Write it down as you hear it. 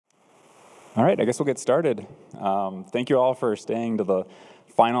All right, I guess we'll get started. Thank you all for staying to the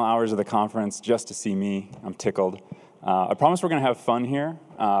final hours of the conference just to see me. I'm tickled. I promise we're going to have fun here.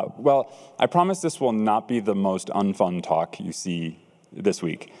 Well, I promise this will not be the most unfun talk you see this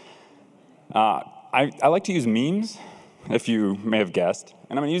week. I like to use memes, if you may have guessed,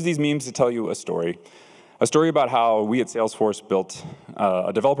 and I'm going to use these memes to tell you a story about how we at Salesforce built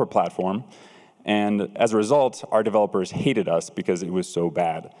a developer platform, and as a result, our developers hated us because it was so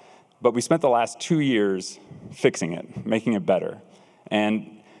bad. But we spent the last 2 years fixing it, making it better.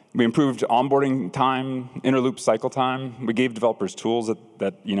 And we improved onboarding time, interloop cycle time. We gave developers tools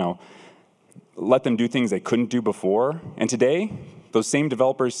that let them do things they couldn't do before. And today, those same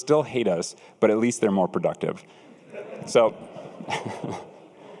developers still hate us, but at least they're more productive. So,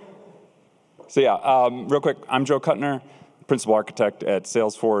 real quick, I'm Joe Kutner, principal architect at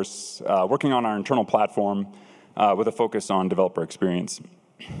Salesforce, working on our internal platform with a focus on developer experience.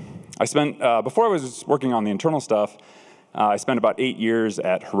 I spent, before I was working on the internal stuff, I spent about 8 years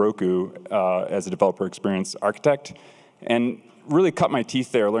at Heroku as a developer experience architect, and really cut my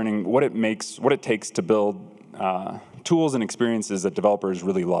teeth there learning what it takes to build tools and experiences that developers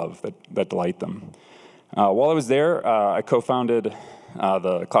really love, that delight them. While I was there, I co-founded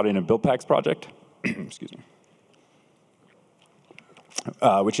the Cloud Native Build Packs project, excuse me,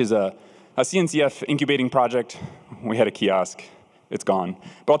 which is a CNCF incubating project. We had a kiosk. It's gone.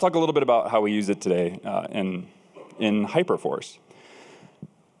 But I'll talk a little bit about how we use it today in Hyperforce.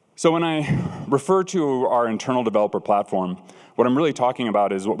 So when I refer to our internal developer platform, what I'm really talking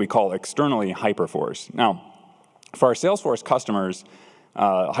about is what we call externally Hyperforce. Now, for our Salesforce customers,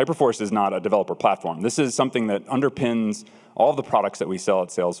 Hyperforce is not a developer platform. This is something that underpins all of the products that we sell at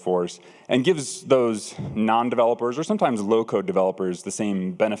Salesforce and gives those non-developers or sometimes low-code developers the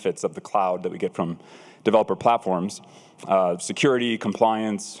same benefits of the cloud that we get from developer platforms. Security,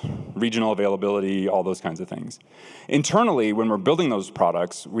 compliance, regional availability, all those kinds of things. Internally, when we're building those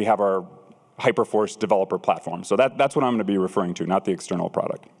products, we have our Hyperforce developer platform. So that's what I'm going to be referring to, not the external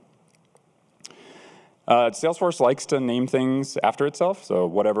product. Salesforce likes to name things after itself, so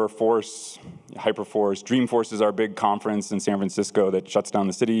whatever Force, Hyperforce, Dreamforce is our big conference in San Francisco that shuts down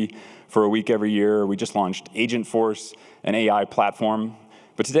the city for a week every year. We just launched Agentforce, an AI platform.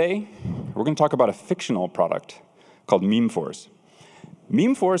 But today, we're going to talk about a fictional product called Memeforce.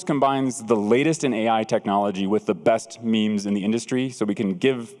 Memeforce combines the latest in AI technology with the best memes in the industry, so we can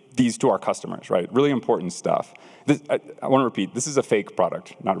give these to our customers, right? Really important stuff. I want to repeat, this is a fake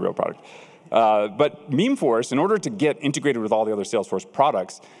product, not a real product. But Memeforce, in order to get integrated with all the other Salesforce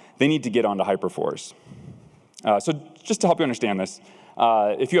products, they need to get onto Hyperforce. So just to help you understand this,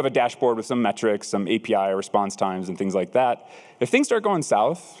 if you have a dashboard with some metrics, some API response times and things like that, if things start going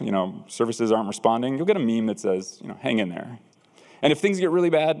south, services aren't responding, you'll get a meme that says, hang in there. And if things get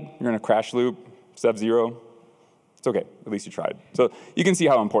really bad, you're in a crash loop, sub-zero, it's okay, at least you tried. So you can see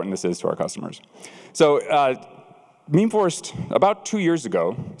how important this is to our customers. So Memeforce, about 2 years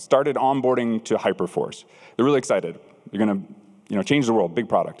ago, started onboarding to Hyperforce. They're really excited. They're going to change the world, big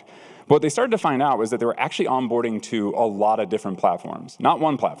product. But what they started to find out was that they were actually onboarding to a lot of different platforms, not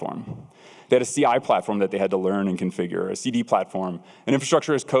one platform. They had a CI platform that they had to learn and configure, a CD platform, an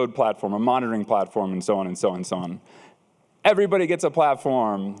infrastructure as code platform, a monitoring platform, and so on and so on and so on. Everybody gets a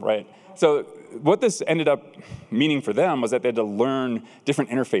platform, right? So what this ended up meaning for them was that they had to learn different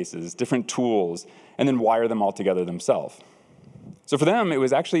interfaces, different tools, and then wire them all together themselves. So for them, it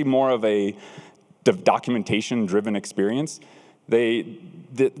was actually more of a documentation-driven experience. We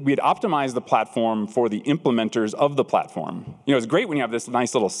had optimized the platform for the implementers of the platform. It's great when you have this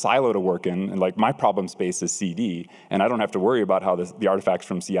nice little silo to work in, and like my problem space is CD, and I don't have to worry about how the artifacts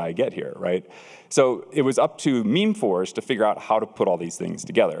from CI get here, right? So it was up to Memeforce to figure out how to put all these things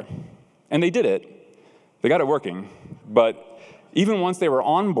together. And they did it. They got it working. But even once they were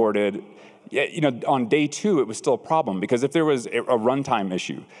onboarded, on day 2, it was still a problem, because if there was a runtime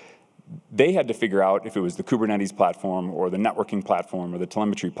issue, they had to figure out if it was the Kubernetes platform or the networking platform or the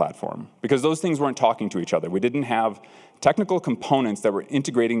telemetry platform, because those things weren't talking to each other. We didn't have technical components that were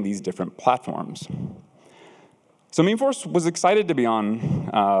integrating these different platforms. So Memeforce was excited to be on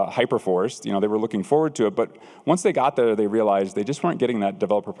Hyperforce. They were looking forward to it, but once they got there, they realized they just weren't getting that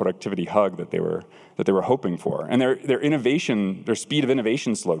developer productivity hug that they were hoping for. And their speed of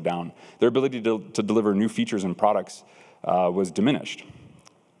innovation slowed down. Their ability to deliver new features and products was diminished.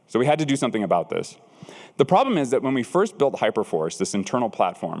 So we had to do something about this. The problem is that when we first built Hyperforce, this internal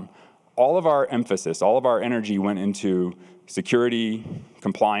platform, all of our emphasis, all of our energy went into security,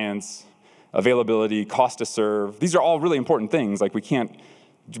 compliance, availability, cost to serve. These are all really important things. Like, we can't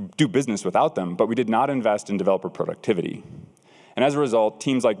do business without them, but we did not invest in developer productivity. And as a result,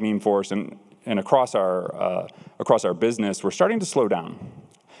 teams like Memeforce and across our business, we're starting to slow down.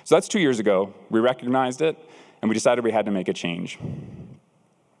 So that's 2 years ago. We recognized it, and we decided we had to make a change.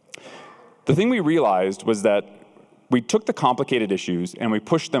 The thing we realized was that we took the complicated issues and we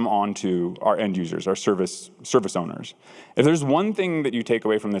pushed them onto our end users, our service owners. If there's one thing that you take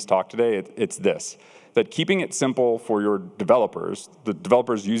away from this talk today, it's this, that keeping it simple for your developers, the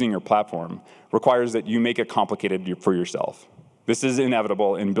developers using your platform, requires that you make it complicated for yourself. This is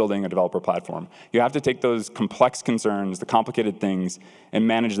inevitable in building a developer platform. You have to take those complex concerns, the complicated things, and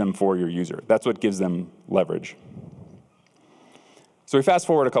manage them for your user. That's what gives them leverage. So we fast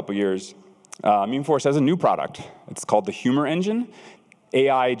forward a couple years. Memeforce has a new product. It's called the Humor Engine,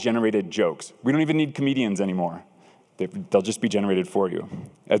 AI-generated jokes. We don't even need comedians anymore. They'll just be generated for you.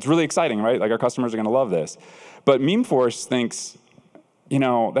 It's really exciting, right? Like, our customers are going to love this. But Memeforce thinks,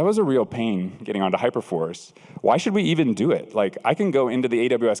 that was a real pain getting onto Hyperforce. Why should we even do it? Like, I can go into the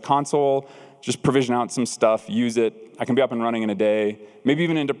AWS console, just provision out some stuff, use it. I can be up and running in a day, maybe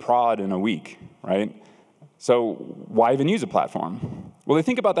even into prod in a week, right? So why even use a platform? Well, they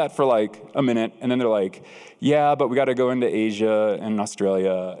think about that for like a minute, and then they're like, yeah, but we got to go into Asia and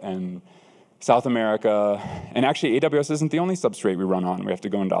Australia and South America. And actually, AWS isn't the only substrate we run on. We have to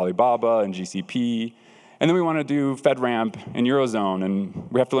go into Alibaba and GCP. And then we want to do FedRAMP and Eurozone,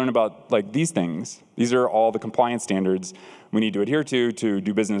 and we have to learn about like these things. These are all the compliance standards we need to adhere to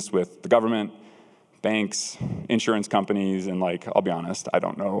do business with the government, banks, insurance companies, and like, I'll be honest, I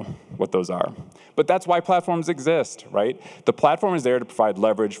don't know what those are. But that's why platforms exist, right? The platform is there to provide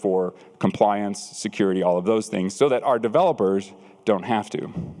leverage for compliance, security, all of those things, so that our developers don't have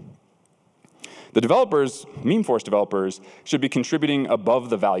to. The developers, Memeforce developers, should be contributing above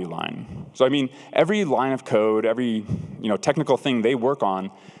the value line. So I mean, every line of code, every technical thing they work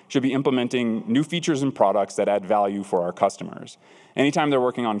on should be implementing new features and products that add value for our customers. Anytime they're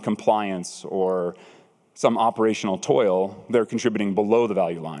working on compliance or some operational toil, they're contributing below the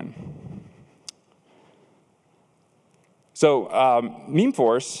value line. So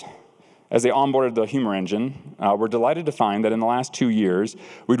Memeforce, as they onboarded the Humor Engine, we're delighted to find that in the last 2 years,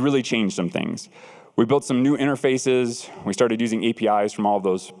 we'd really changed some things. We built some new interfaces. We started using APIs from all of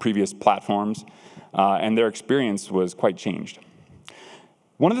those previous platforms, and their experience was quite changed.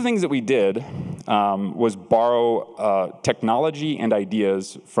 One of the things that we did was borrow technology and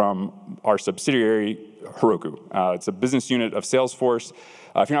ideas from our subsidiary, Heroku. It's a business unit of Salesforce.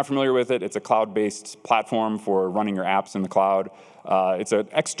 If you're not familiar with it, it's a cloud-based platform for running your apps in the cloud. It's an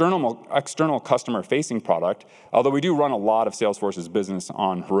external customer-facing product, although we do run a lot of Salesforce's business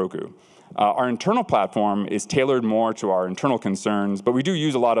on Heroku. Our internal platform is tailored more to our internal concerns, but we do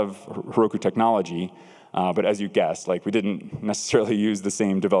use a lot of Heroku technology. But as you guessed, like, we didn't necessarily use the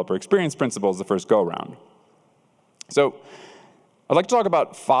same developer experience principles the first go-around. So I'd like to talk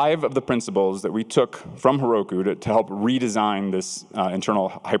about 5 of the principles that we took from Heroku to help redesign this internal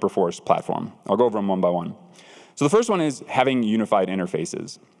Hyperforce platform. I'll go over them one by one. So the first one is having unified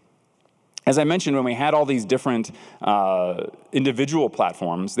interfaces. As I mentioned, when we had all these different individual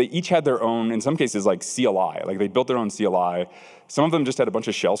platforms, they each had their own, in some cases, like CLI. Like, they built their own CLI. Some of them just had a bunch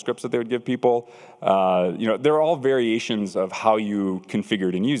of shell scripts that they would give people. They're all variations of how you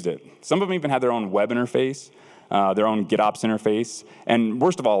configured and used it. Some of them even had their own web interface, their own GitOps interface, and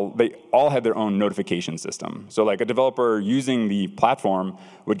worst of all, they all had their own notification system. So like, a developer using the platform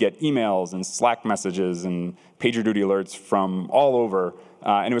would get emails and Slack messages and PagerDuty alerts from all over,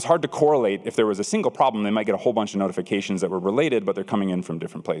 and it was hard to correlate. If there was a single problem, they might get a whole bunch of notifications that were related, but they're coming in from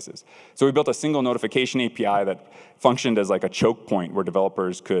different places. So we built a single notification API that functioned as like a choke point where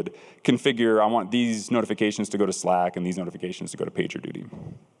developers could configure, I want these notifications to go to Slack and these notifications to go to PagerDuty.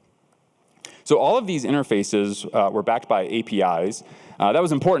 So all of these interfaces were backed by APIs. That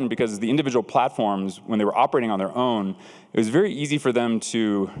was important because the individual platforms, when they were operating on their own, it was very easy for them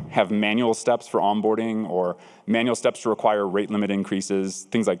to have manual steps for onboarding or manual steps to require rate limit increases,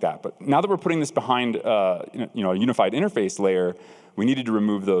 things like that. But now that we're putting this behind a unified interface layer, we needed to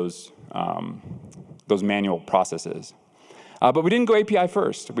remove those manual processes. But we didn't go API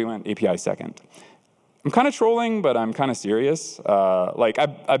first. We went API second. I'm kind of trolling, but I'm kind of serious.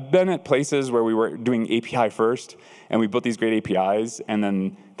 I've been at places where we were doing API first, and we built these great APIs, and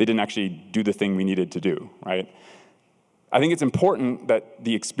then they didn't actually do the thing we needed to do, right? I think it's important that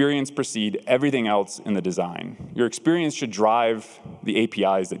the experience precede everything else in the design. Your experience should drive the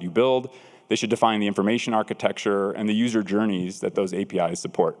APIs that you build. They should define the information architecture and the user journeys that those APIs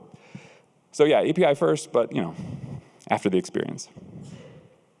support. So yeah, API first, but after the experience.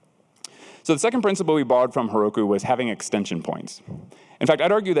 So the second principle we borrowed from Heroku was having extension points. In fact,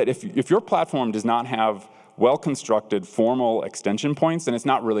 I'd argue that if your platform does not have well-constructed, formal extension points, then it's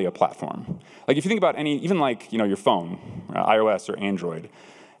not really a platform. Like if you think about even like your phone, iOS or Android,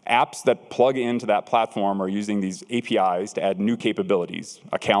 apps that plug into that platform are using these APIs to add new capabilities,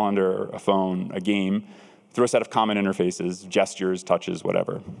 a calendar, a phone, a game, through a set of common interfaces, gestures, touches,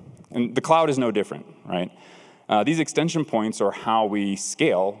 whatever. And the cloud is no different, right? These extension points are how we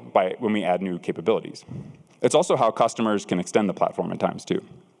scale when we add new capabilities. It's also how customers can extend the platform at times too.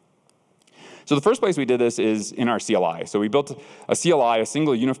 So the first place we did this is in our CLI. So we built a CLI, a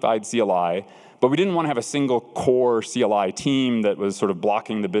single unified CLI, but we didn't want to have a single core CLI team that was sort of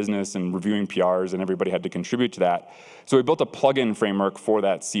blocking the business and reviewing PRs, and everybody had to contribute to that. So we built a plugin framework for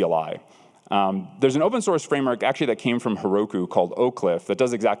that CLI. There's an open source framework actually that came from Heroku called Oakcliff that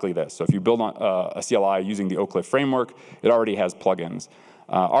does exactly this. So if you build a CLI using the Oakcliff framework, it already has plugins.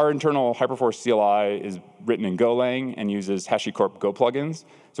 Our internal Hyperforce CLI is written in Golang and uses HashiCorp Go plugins.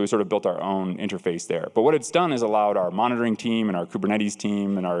 So we sort of built our own interface there. But what it's done is allowed our monitoring team and our Kubernetes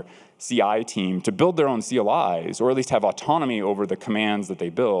team and our CI team to build their own CLIs, or at least have autonomy over the commands that they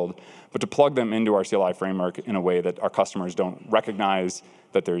build, but to plug them into our CLI framework in a way that our customers don't recognize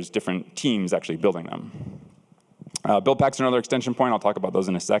that there's different teams actually building them. Build packs are another extension point. I'll talk about those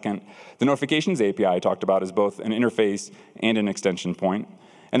in a second. The notifications API I talked about is both an interface and an extension point.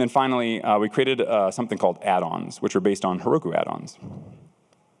 And then finally, we created something called add-ons, which are based on Heroku add-ons.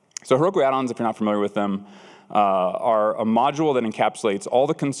 So Heroku add-ons, if you're not familiar with them, are a module that encapsulates all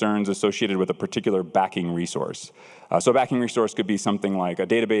the concerns associated with a particular backing resource. So a backing resource could be something like a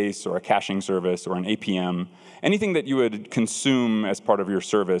database or a caching service or an APM, anything that you would consume as part of your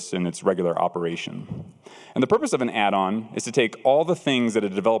service in its regular operation. And the purpose of an add-on is to take all the things that a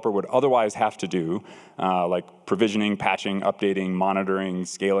developer would otherwise have to do, like provisioning, patching, updating, monitoring,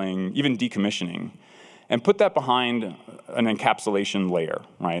 scaling, even decommissioning, and put that behind an encapsulation layer,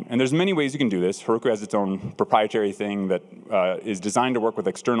 right? And there's many ways you can do this. Heroku has its own proprietary thing that is designed to work with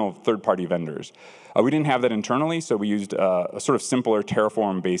external third-party vendors. We didn't have that internally, so we used a sort of simpler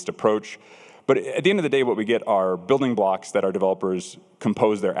Terraform-based approach. But at the end of the day, what we get are building blocks that our developers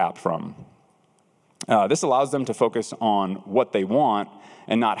compose their app from. This allows them to focus on what they want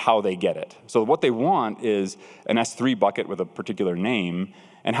and not how they get it. So what they want is an S3 bucket with a particular name,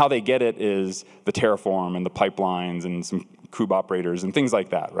 and how they get it is the Terraform and the pipelines and some kube operators and things like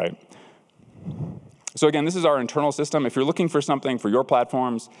that, right? So again, this is our internal system. If you're looking for something for your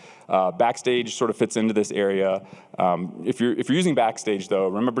platforms, Backstage sort of fits into this area. If you're using Backstage, though,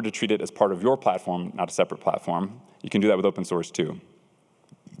 remember to treat it as part of your platform, not a separate platform. You can do that with open source, too.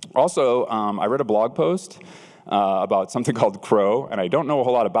 Also, I read a blog post about something called Crow, and I don't know a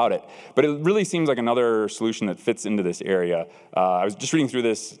whole lot about it, but it really seems like another solution that fits into this area. I was just reading through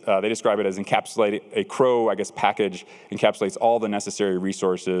this. They describe it as a Crow, I guess, package encapsulates all the necessary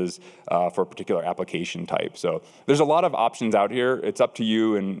resources for a particular application type. So there's a lot of options out here. It's up to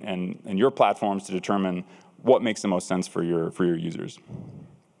you and your platforms to determine what makes the most sense for your users.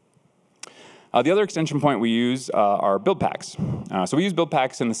 The other extension point we use are build packs. So we use build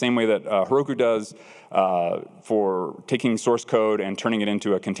packs in the same way that Heroku does for taking source code and turning it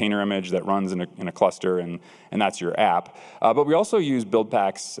into a container image that runs in a cluster, and that's your app. But we also use build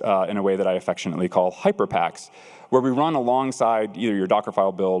packs in a way that I affectionately call hyper packs, where we run alongside either your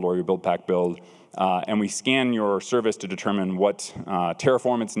Dockerfile build or your build pack build, and we scan your service to determine what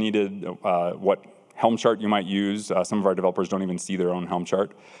Terraform it's needed, what Helm chart you might use. Some of our developers don't even see their own Helm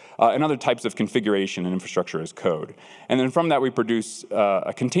chart. And other types of configuration and infrastructure as code. And then from that, we produce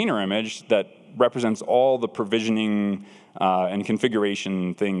a container image that represents all the provisioning and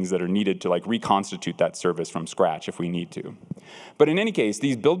configuration things that are needed to like reconstitute that service from scratch if we need to. But in any case,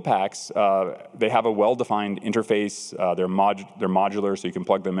 these build packs, they have a well-defined interface. They're modular, so you can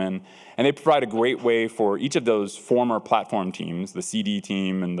plug them in. And they provide a great way for each of those former platform teams, the CD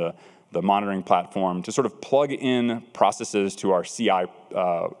team and the monitoring platform, to sort of plug in processes to our CI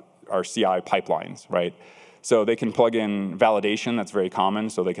pipelines, right? So they can plug in validation, that's very common,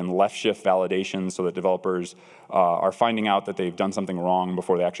 so they can left shift validation so that developers are finding out that they've done something wrong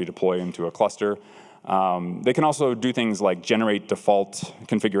before they actually deploy into a cluster. They can also do things like generate default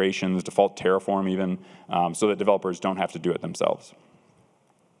configurations, default Terraform even, so that developers don't have to do it themselves.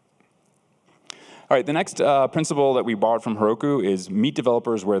 All right, the next principle that we borrowed from Heroku is meet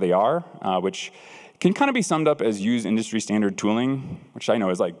developers where they are, which can kind of be summed up as use industry standard tooling, which I know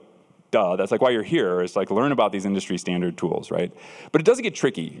is like, duh, that's like why you're here, is like learn about these industry standard tools, right? But it does get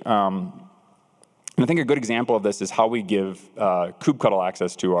tricky. And I think a good example of this is how we give kubectl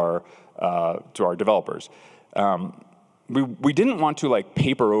access to our developers. We didn't want to like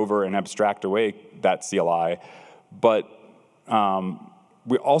paper over and abstract away that CLI, but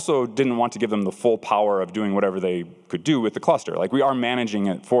we also didn't want to give them the full power of doing whatever they could do with the cluster. Like, we are managing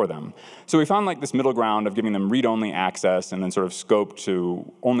it for them. So we found like this middle ground of giving them read-only access and then sort of scope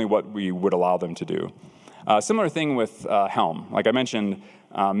to only what we would allow them to do. Similar thing with Helm. Like I mentioned,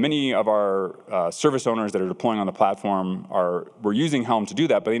 many of our service owners that are deploying on the platform were using Helm to do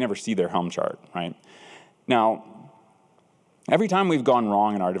that, but they never see their Helm chart, right? Now, every time we've gone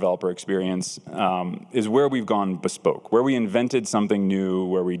wrong in our developer experience is where we've gone bespoke, where we invented something new,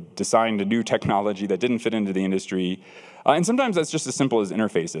 where we designed a new technology that didn't fit into the industry. And sometimes that's just as simple as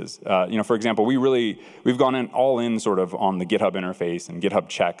interfaces. For example, we've gone all in sort of on the GitHub interface and GitHub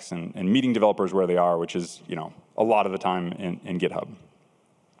checks and meeting developers where they are, which is a lot of the time in GitHub.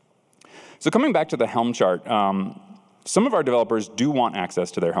 So coming back to the Helm chart, some of our developers do want access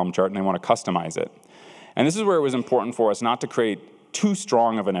to their Helm chart and they want to customize it. And this is where it was important for us not to create too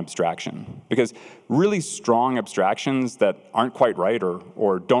strong of an abstraction, because really strong abstractions that aren't quite right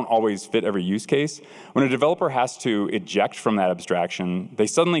or don't always fit every use case, when a developer has to eject from that abstraction, they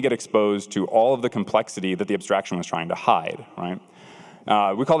suddenly get exposed to all of the complexity that the abstraction was trying to hide, right?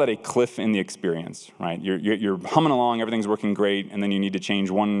 We call that a cliff in the experience, right? You're humming along, everything's working great, and then you need to change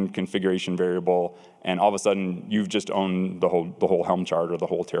one configuration variable, and all of a sudden you've just owned the whole Helm chart or the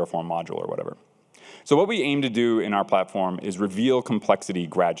whole Terraform module or whatever. So what we aim to do in our platform is reveal complexity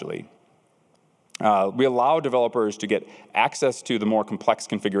gradually. We allow developers to get access to the more complex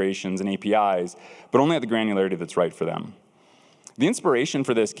configurations and APIs, but only at the granularity that's right for them. The inspiration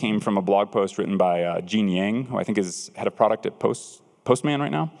for this came from a blog post written by Jean Yang, who I think is head of product at Postman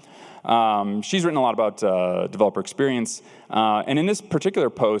right now. She's written a lot about developer experience, and in this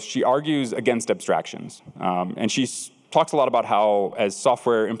particular post, she argues against abstractions, and she talks a lot about how, as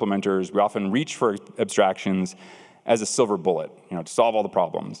software implementers, we often reach for abstractions as a silver bullet, to solve all the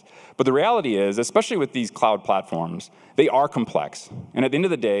problems. But the reality is, especially with these cloud platforms, they are complex. And at the end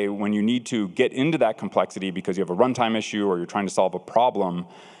of the day, when you need to get into that complexity because you have a runtime issue or you're trying to solve a problem,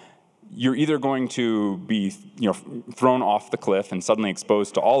 you're either going to be thrown off the cliff and suddenly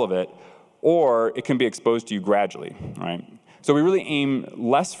exposed to all of it, or it can be exposed to you gradually, right? So we really aim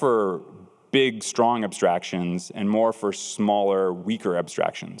less for big, strong abstractions and more for smaller, weaker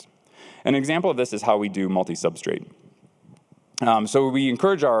abstractions. An example of this is how we do multi-substrate. So we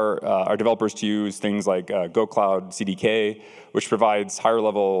encourage our developers to use things like GoCloud CDK, which provides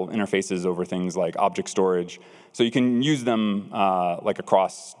higher-level interfaces over things like object storage. So you can use them like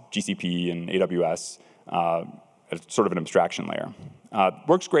across GCP and AWS as sort of an abstraction layer.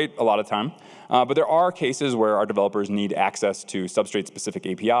 Works great a lot of time, but there are cases where our developers need access to substrate-specific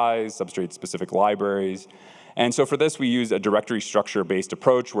APIs, substrate-specific libraries. And so for this, we use a directory structure-based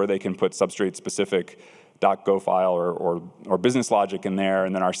approach where they can put substrate-specific .go file or business logic in there,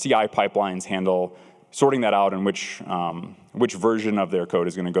 and then our CI pipelines handle sorting that out and which version of their code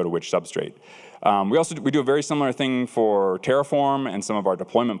is going to go to which substrate. We do a very similar thing for Terraform and some of our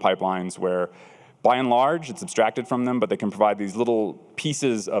deployment pipelines where, by and large, it's abstracted from them, but they can provide these little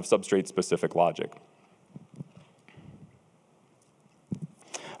pieces of substrate-specific logic.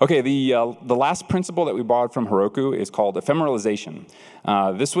 Okay, the last principle that we borrowed from Heroku is called ephemeralization.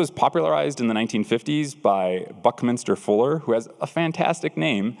 This was popularized in the 1950s by Buckminster Fuller, who has a fantastic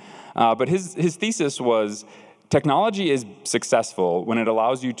name, but his thesis was technology is successful when it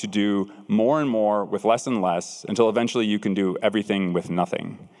allows you to do more and more with less and less until eventually you can do everything with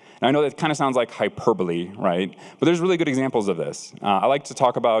nothing. Now, I know that kind of sounds like hyperbole, right? But there's really good examples of this. I like to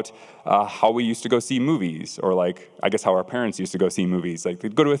talk about how we used to go see movies, or like, I guess how our parents used to go see movies. Like,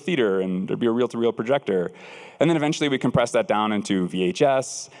 they'd go to a theater and there'd be a reel-to-reel projector. And then eventually we compressed that down into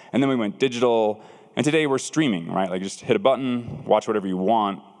VHS, and then we went digital. And today we're streaming, right? Like, just hit a button, watch whatever you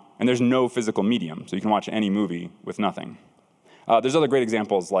want, and there's no physical medium, so you can watch any movie with nothing. There's other great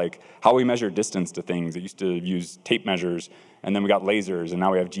examples like how we measure distance to things. It used to use tape measures, and then we got lasers, and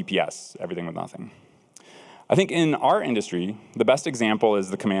now we have GPS, everything with nothing. I think in our industry, the best example is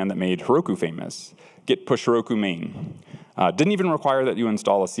the command that made Heroku famous, git push Heroku main. Didn't even require that you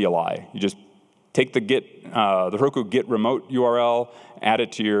install a CLI. You just take the Heroku git remote URL, add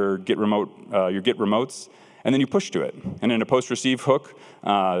it to your git remotes, and then you push to it. And in a post-receive hook,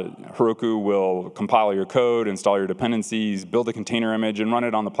 Heroku will compile your code, install your dependencies, build a container image, and run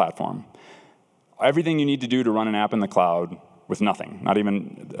it on the platform. Everything you need to do to run an app in the cloud with nothing, not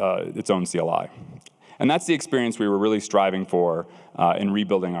even its own CLI. And that's the experience we were really striving for in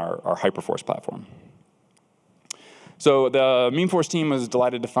rebuilding our Hyperforce platform. So the Memeforce team was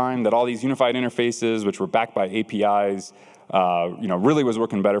delighted to find that all these unified interfaces, which were backed by APIs, really was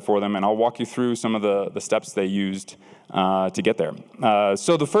working better for them, and I'll walk you through some of the steps they used to get there.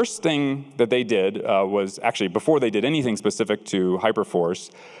 So the first thing that they did was actually, before they did anything specific to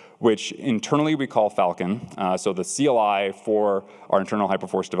Hyperforce, which internally we call Falcon. So the CLI for our internal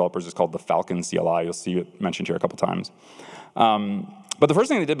Hyperforce developers is called the Falcon CLI. You'll see it mentioned here a couple times. But the first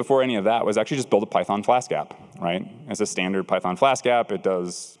thing they did before any of that was actually just build a Python Flask app, right? It's a standard Python Flask app. It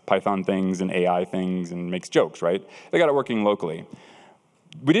does Python things and AI things and makes jokes, right? They got it working locally.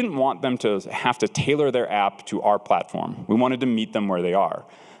 We didn't want them to have to tailor their app to our platform. We wanted to meet them where they are.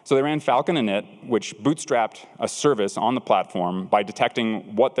 So they ran Falcon init, which bootstrapped a service on the platform by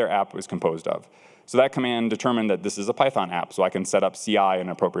detecting what their app was composed of. So that command determined that this is a Python app, so I can set up CI in an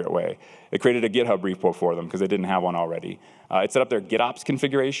appropriate way. It created a GitHub repo for them because they didn't have one already. It set up their GitOps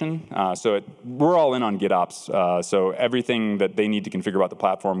configuration. We're all in on GitOps, so everything that they need to configure about the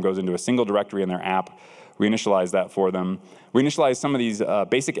platform goes into a single directory in their app. We initialize that for them. We initialize some of these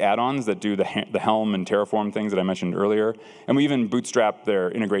basic add-ons that do the Helm and Terraform things that I mentioned earlier. And we even bootstrap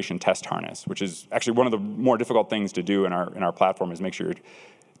their integration test harness, which is actually one of the more difficult things to do in our platform, is make sure you're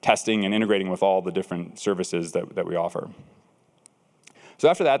testing and integrating with all the different services that we offer. So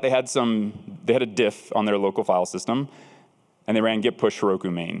after that, they had a diff on their local file system, and they ran git push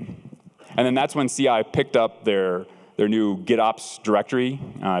Heroku main. And then that's when CI picked up their new GitOps directory,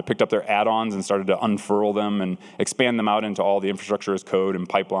 picked up their add-ons and started to unfurl them and expand them out into all the infrastructure as code and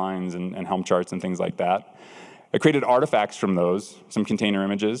pipelines and Helm charts and things like that. It created artifacts from those, some container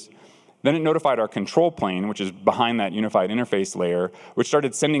images. Then it notified our control plane, which is behind that unified interface layer, which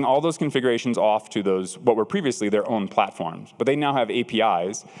started sending all those configurations off to those, what were previously their own platforms. But they now have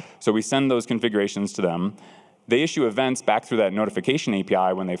APIs, so we send those configurations to them. They issue events back through that notification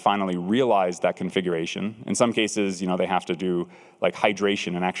API when they finally realize that configuration. In some cases, they have to do like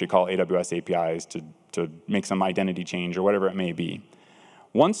hydration and actually call AWS APIs to make some identity change or whatever it may be.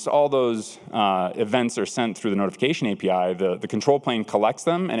 Once all those events are sent through the notification API, the control plane collects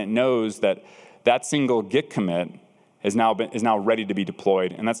them, and it knows that single Git commit is now ready to be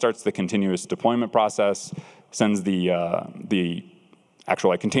deployed, and that starts the continuous deployment process, sends the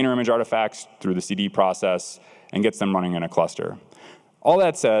actual container image artifacts through the CD process, and gets them running in a cluster. All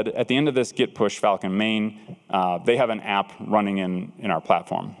that said, at the end of this git push Falcon main, they have an app running in our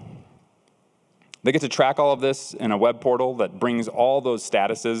platform. They get to track all of this in a web portal that brings all those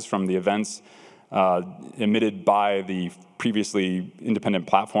statuses from the events emitted by the previously independent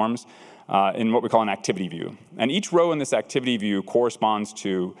platforms in what we call an activity view. And each row in this activity view corresponds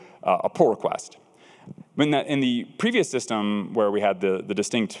to a pull request. In the previous system, where we had the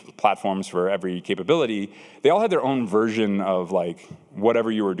distinct platforms for every capability, they all had their own version of whatever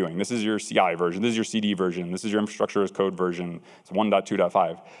you were doing. This is your CI version, this is your CD version, this is your infrastructure as code version, it's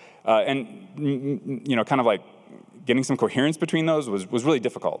 1.2.5. Kind of getting some coherence between those was really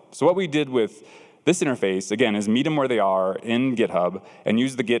difficult. So what we did with this interface, again, is meet them where they are in GitHub and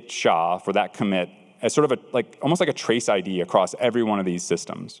use the git SHA for that commit as sort of almost like a trace ID across every one of these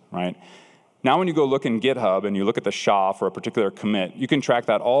systems, right? Now when you go look in GitHub and you look at the SHA for a particular commit, you can track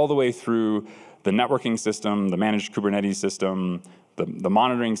that all the way through the networking system, the managed Kubernetes system, the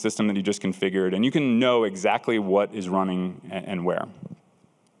monitoring system that you just configured, and you can know exactly what is running and where.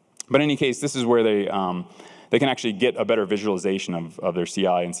 But in any case, this is where they can actually get a better visualization of their CI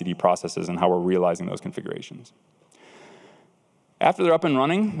and CD processes and how we're realizing those configurations. After they're up and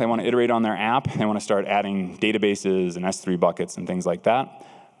running, they want to iterate on their app. They want to start adding databases and S3 buckets and things like that.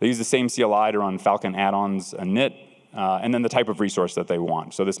 They use the same CLI to run Falcon add-ons init, and then the type of resource that they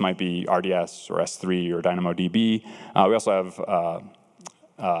want. So this might be RDS or S3 or DynamoDB. We also have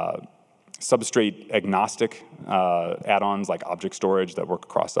substrate agnostic add-ons like object storage that work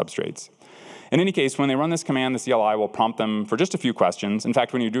across substrates. In any case, when they run this command, the CLI will prompt them for just a few questions. In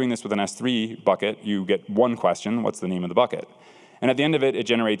fact, when you're doing this with an S3 bucket, you get one question: what's the name of the bucket? And at the end of it, it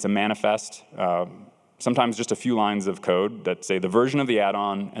generates a manifest, sometimes just a few lines of code that say the version of the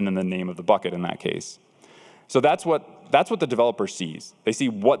add-on and then the name of the bucket in that case. So that's what the developer sees. They see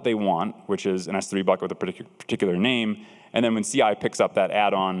what they want, which is an S3 bucket with a particular name, and then when CI picks up that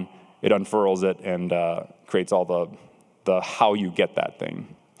add-on, it unfurls it and creates all the how you get that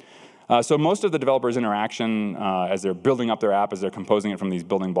thing. So most of the developers' interaction as they're building up their app, as they're composing it from these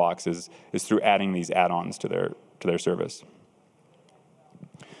building blocks, is through adding these add-ons to their service.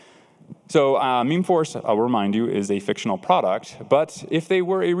 So Memeforce, I'll remind you, is a fictional product, but if they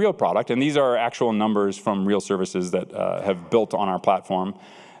were a real product, and these are actual numbers from real services that have built on our platform,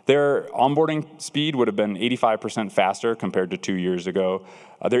 Their onboarding speed would have been 85% faster compared to 2 years ago.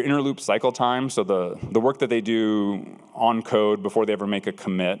 Their interloop cycle time, so the work that they do on code before they ever make a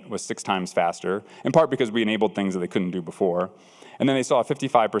commit, was 6 times faster, in part because we enabled things that they couldn't do before. And then they saw a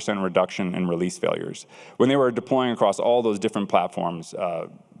 55% reduction in release failures. When they were deploying across all those different platforms,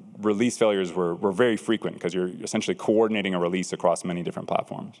 release failures were very frequent because you're essentially coordinating a release across many different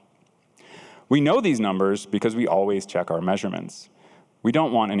platforms. We know these numbers because we always check our measurements. We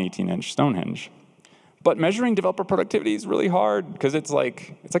don't want an 18-inch Stonehenge. But measuring developer productivity is really hard because it's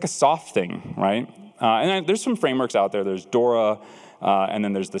like a soft thing, right? And there's some frameworks out there. There's Dora, and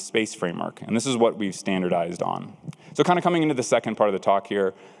then there's the SPACE framework. And this is what we've standardized on. So kind of coming into the second part of the talk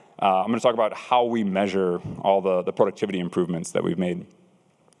here, I'm going to talk about how we measure all the productivity improvements that we've made.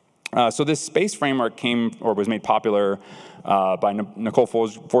 So this SPACE framework was made popular by Nicole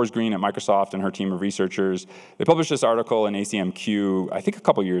Forsgreen at Microsoft and her team of researchers. They published this article in ACMQ, I think a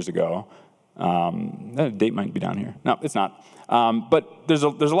couple years ago. That date might be down here. No, it's not. But there's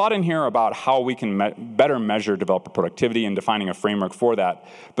a lot in here about how we can better measure developer productivity and defining a framework for that.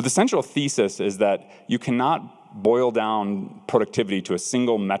 But the central thesis is that you cannot boil down productivity to a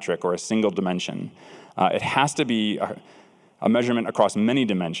single metric or a single dimension. It has to be a measurement across many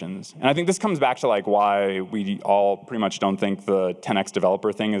dimensions. And I think this comes back to like why we all pretty much don't think the 10x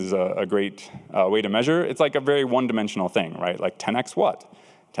developer thing is a great way to measure. It's like a very one-dimensional thing, right? Like 10x what?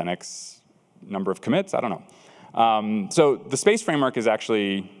 10x number of commits? I don't know. So the SPACE framework is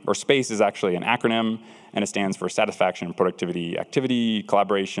actually, or SPACE is actually an acronym, and it stands for satisfaction, productivity, activity,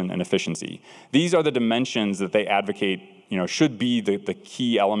 collaboration, and efficiency. These are the dimensions that they advocate, should be the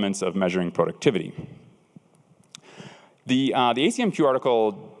key elements of measuring productivity. The ACMQ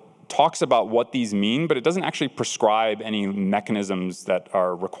article talks about what these mean, but it doesn't actually prescribe any mechanisms that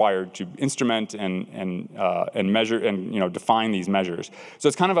are required to instrument and measure and define these measures. So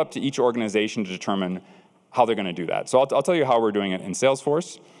it's kind of up to each organization to determine how they're going to do that. So I'll tell you how we're doing it in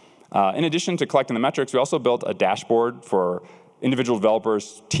Salesforce. In addition to collecting the metrics, we also built a dashboard for individual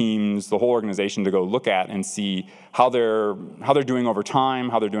developers, teams, the whole organization to go look at and see how they're doing over time,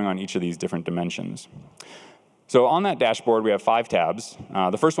 how they're doing on each of these different dimensions. So on that dashboard, we have 5 tabs.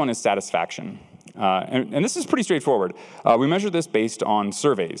 The first one is satisfaction. And this is pretty straightforward. We measure this based on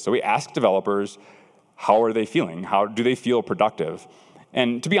surveys. So we ask developers, how are they feeling? How do they feel productive?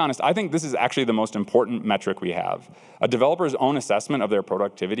 And to be honest, I think this is actually the most important metric we have. A developer's own assessment of their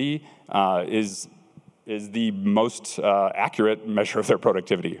productivity is the most accurate measure of their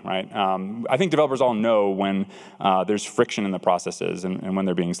productivity, right? I think developers all know when there's friction in the processes and when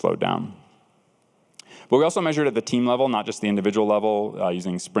they're being slowed down. But we also measured at the team level, not just the individual level,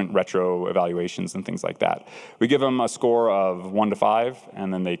 using sprint retro evaluations and things like that. We give them a score of 1 to 5,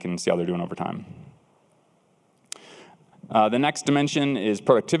 and then they can see how they're doing over time. The next dimension is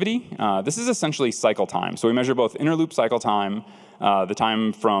productivity. This is essentially cycle time. So we measure both interloop cycle time, the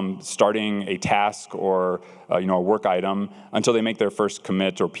time from starting a task or a work item until they make their first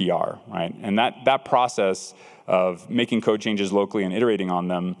commit or PR, right? And that process of making code changes locally and iterating on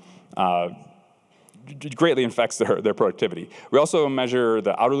them greatly affects their productivity. We also measure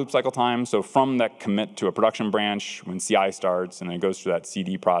the outer loop cycle time, so from that commit to a production branch, when CI starts and then it goes through that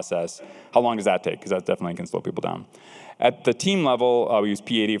CD process, how long does that take? Because that definitely can slow people down. At the team level, we use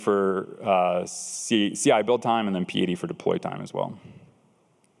P80 for CI build time and then P80 for deploy time as well.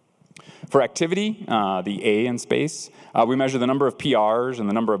 For activity, the A in SPACE, we measure the number of PRs and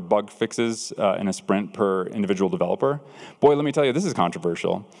the number of bug fixes in a sprint per individual developer. Boy, let me tell you, this is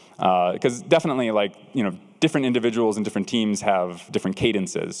controversial. Because definitely, different individuals and different teams have different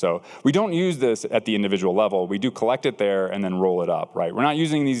cadences. So we don't use this at the individual level. We do collect it there and then roll it up, right? We're not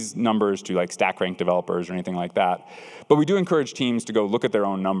using these numbers to stack rank developers or anything like that. But we do encourage teams to go look at their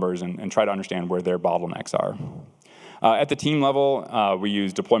own numbers and try to understand where their bottlenecks are. At the team level, we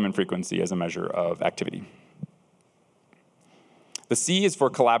use deployment frequency as a measure of activity. The C is for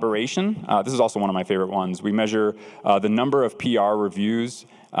collaboration. This is also one of my favorite ones. We measure the number of PR reviews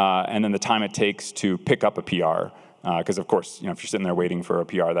and then the time it takes to pick up a PR. Because of course, if you're sitting there waiting for a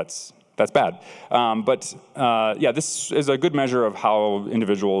PR, that's bad. Yeah, this is a good measure of how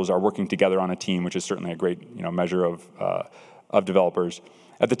individuals are working together on a team, which is certainly a great measure of developers.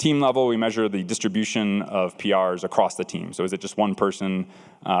 At the team level, we measure the distribution of PRs across the team. So is it just one person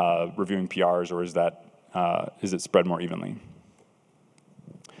reviewing PRs, or is it spread more evenly?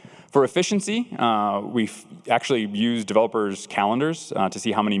 For efficiency, we actually use developers' calendars to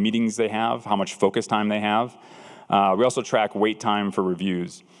see how many meetings they have, how much focus time they have. We also track wait time for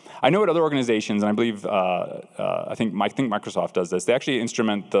reviews. I know at other organizations, and I believe I think Microsoft does this. They actually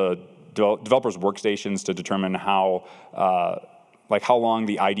instrument the developers' workstations to determine how like how long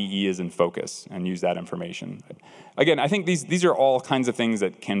the IDE is in focus and use that information. Again, I think these are all kinds of things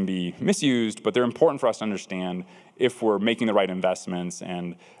that can be misused, but they're important for us to understand if we're making the right investments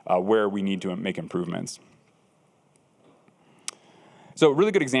and where we need to make improvements. So a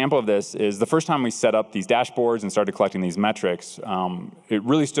really good example of this is the first time we set up these dashboards and started collecting these metrics, it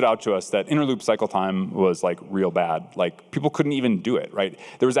really stood out to us that inner loop cycle time was like real bad. Like people couldn't even do it, right?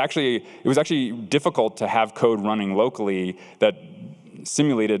 It was actually difficult to have code running locally that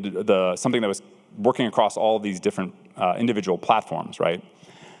simulated something that was working across all of these different individual platforms, right?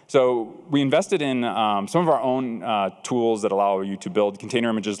 So we invested in some of our own tools that allow you to build container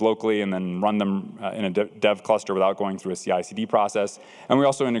images locally and then run them in a dev cluster without going through a CI/CD process. And we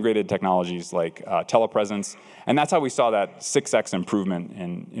also integrated technologies like telepresence. And that's how we saw that 6x improvement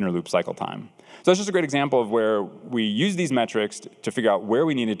in inner loop cycle time. So that's just a great example of where we used these metrics to figure out where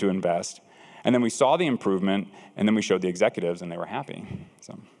we needed to invest. And then we saw the improvement, and then we showed the executives, and they were happy.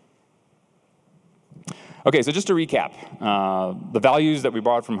 So. Okay, so just to recap, the values that we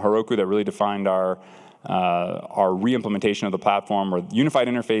borrowed from Heroku that really defined our re-implementation of the platform were unified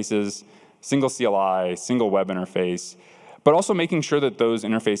interfaces, single CLI, single web interface, but also making sure that those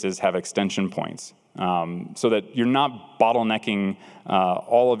interfaces have extension points so that you're not bottlenecking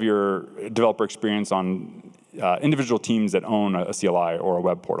all of your developer experience on individual teams that own a CLI or a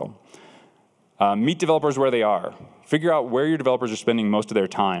web portal. Meet developers where they are. Figure out where your developers are spending most of their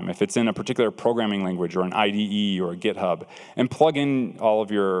time, if it's in a particular programming language or an IDE or a GitHub, and plug in all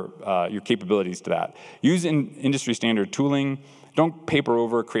of your capabilities to that. Use industry standard tooling. Don't paper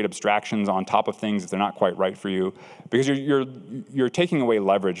over, create abstractions on top of things if they're not quite right for you, because you're taking away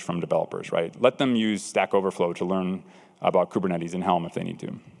leverage from developers, right? Let them use Stack Overflow to learn about Kubernetes and Helm if they need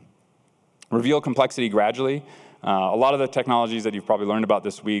to. Reveal complexity gradually. A lot of the technologies that you've probably learned about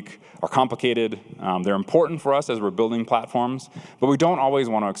this week are complicated. They're important for us as we're building platforms, but we don't always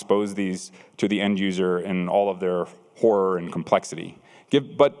want to expose these to the end user in all of their horror and complexity.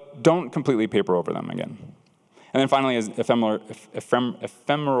 But don't completely paper over them again. And then finally, is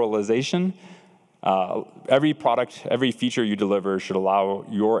ephemeralization. Every product, every feature you deliver should allow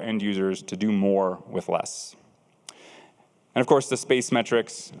your end users to do more with less. And of course, the space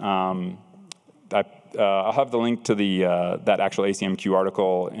metrics. I'll have the link to that actual ACMQ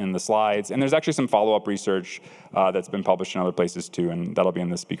article in the slides. And there's actually some follow-up research that's been published in other places too, and that'll be in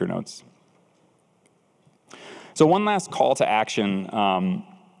the speaker notes. So one last call to action.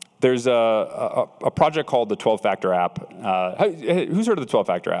 There's a project called the 12-Factor app. Who's heard of the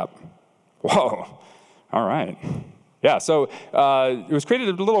 12-Factor app? Whoa, all right. Yeah, so it was created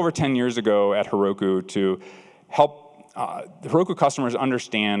a little over 10 years ago at Heroku to help the Heroku customers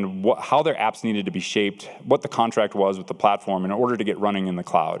understand how their apps needed to be shaped, what the contract was with the platform in order to get running in the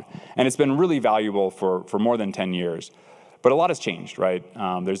cloud. And it's been really valuable for more than 10 years. But a lot has changed, right?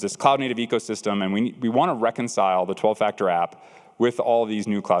 There's this cloud-native ecosystem, and we want to reconcile the 12-Factor app with all of these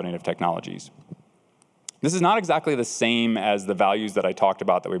new cloud-native technologies. This is not exactly the same as the values that I talked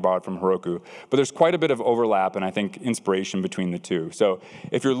about that we borrowed from Heroku, but there's quite a bit of overlap and I think inspiration between the two. So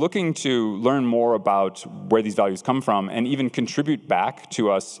if you're looking to learn more about where these values come from and even contribute back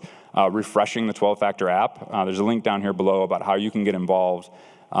to us refreshing the 12-Factor app, there's a link down here below about how you can get involved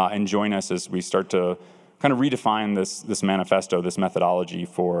and join us as we start to kind of redefine this manifesto, this methodology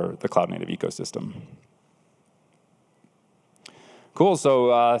for the cloud-native ecosystem. Cool,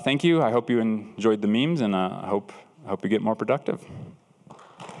 so thank you. I hope you enjoyed the memes, and I hope you get more productive.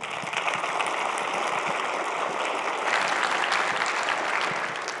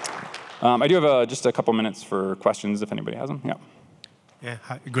 I do have just a couple minutes for questions if anybody has them. Yeah. Yeah,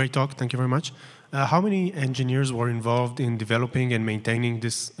 hi, great talk. Thank you very much. How many engineers were involved in developing and maintaining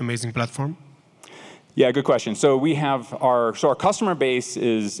this amazing platform? Yeah, good question. So we have our customer base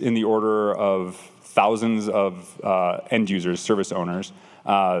is in the order of thousands of end users, service owners.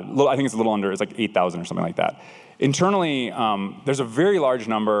 I think it's a little under, it's like 8,000 or something like that. Internally, there's a very large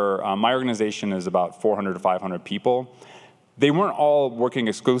number. My organization is about 400 to 500 people. They weren't all working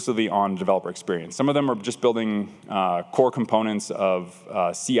exclusively on developer experience. Some of them are just building core components of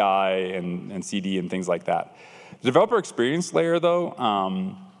CI and CD and things like that. The developer experience layer, though,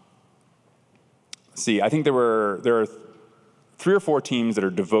 I think there are 3 or 4 teams that are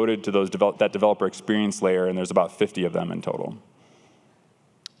devoted to that developer experience layer, and there's about 50 of them in total.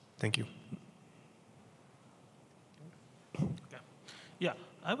 Thank you. Yeah,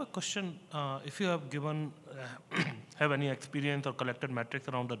 I have a question. If you have have any experience or collected metrics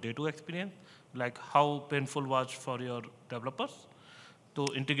around the day 2 experience, like how painful was for your developers, to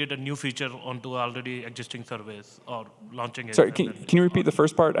integrate a new feature onto already existing service or launching it. Sorry, can you repeat the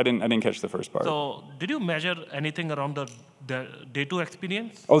first part? I didn't catch the first part. So did you measure anything around the day two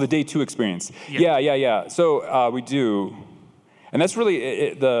experience? Oh, the day two experience. Yeah. Yeah. So we do. And that's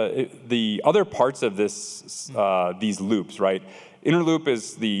really the other parts of this, these loops, right? Inner loop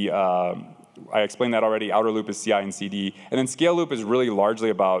is the, I explained that already. Outer loop is CI and CD. And then scale loop is really largely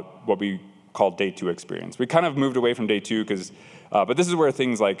about what we call day two experience. We kind of moved away from day two because, but this is where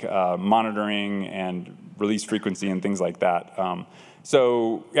things like monitoring and release frequency and things like that.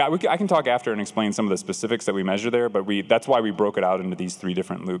 So yeah, I can talk after and explain some of the specifics that we measure there, but that's why we broke it out into these 3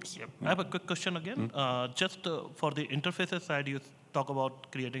 different loops. Yep. I have a quick question again. Just for the interfaces side, you talk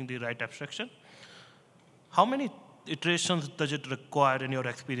about creating the right abstraction. How many iterations does it require in your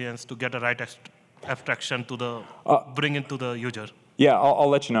experience to get a right abstraction to the bring into the user? Yeah, I'll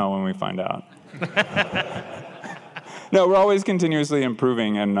let you know when we find out. No, we're always continuously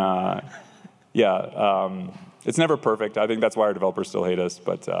improving, and it's never perfect. I think that's why our developers still hate us.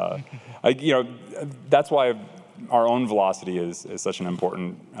 But that's why our own velocity is such an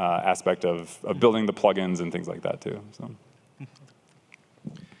important aspect of building the plugins and things like that too. So.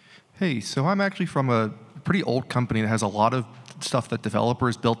 Hey, so I'm actually from a pretty old company that has a lot of stuff that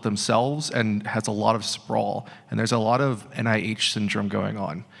developers built themselves and has a lot of sprawl. And there's a lot of NIH syndrome going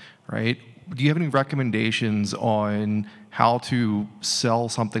on, right? Do you have any recommendations on how to sell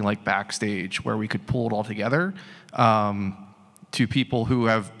something like Backstage where we could pull it all together to people who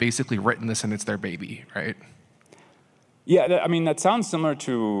have basically written this and it's their baby, right? Yeah, I mean, that sounds similar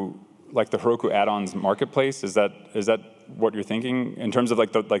to like the Heroku add-ons marketplace. Is that what you're thinking in terms of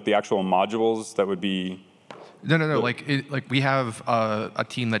like the actual modules that would be? No. Like we have a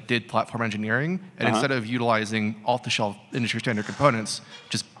team that did platform engineering, and instead of utilizing off-the-shelf industry standard components,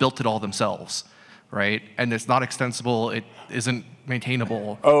 just built it all themselves, right? And it's not extensible. It isn't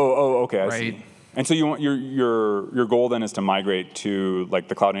maintainable. Oh, okay. Right? I see. And so you want your goal then is to migrate to like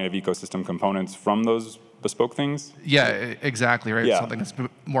the cloud native ecosystem components from those bespoke things? Yeah, exactly. Right. Yeah. Something that's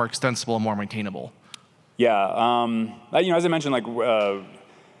more extensible and more maintainable. Yeah. As I mentioned, like.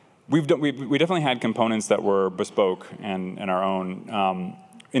 We definitely had components that were bespoke and our own.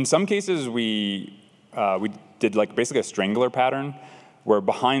 In some cases, we did like basically a strangler pattern, where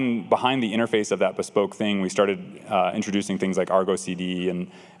behind the interface of that bespoke thing, we started introducing things like Argo CD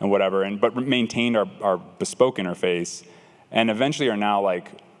and whatever, but maintained our bespoke interface, and eventually are now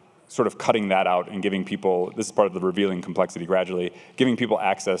like sort of cutting that out and giving people. This is part of the revealing complexity gradually, giving people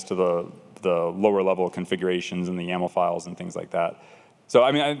access to the lower level configurations and the YAML files and things like that. So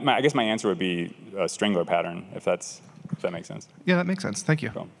I mean, I guess my answer would be a strangler pattern, if that makes sense. Yeah, that makes sense. Thank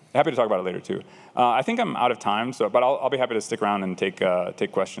you. So, happy to talk about it later too. I think I'm out of time, but I'll be happy to stick around and take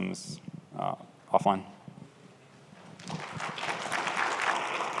questions offline.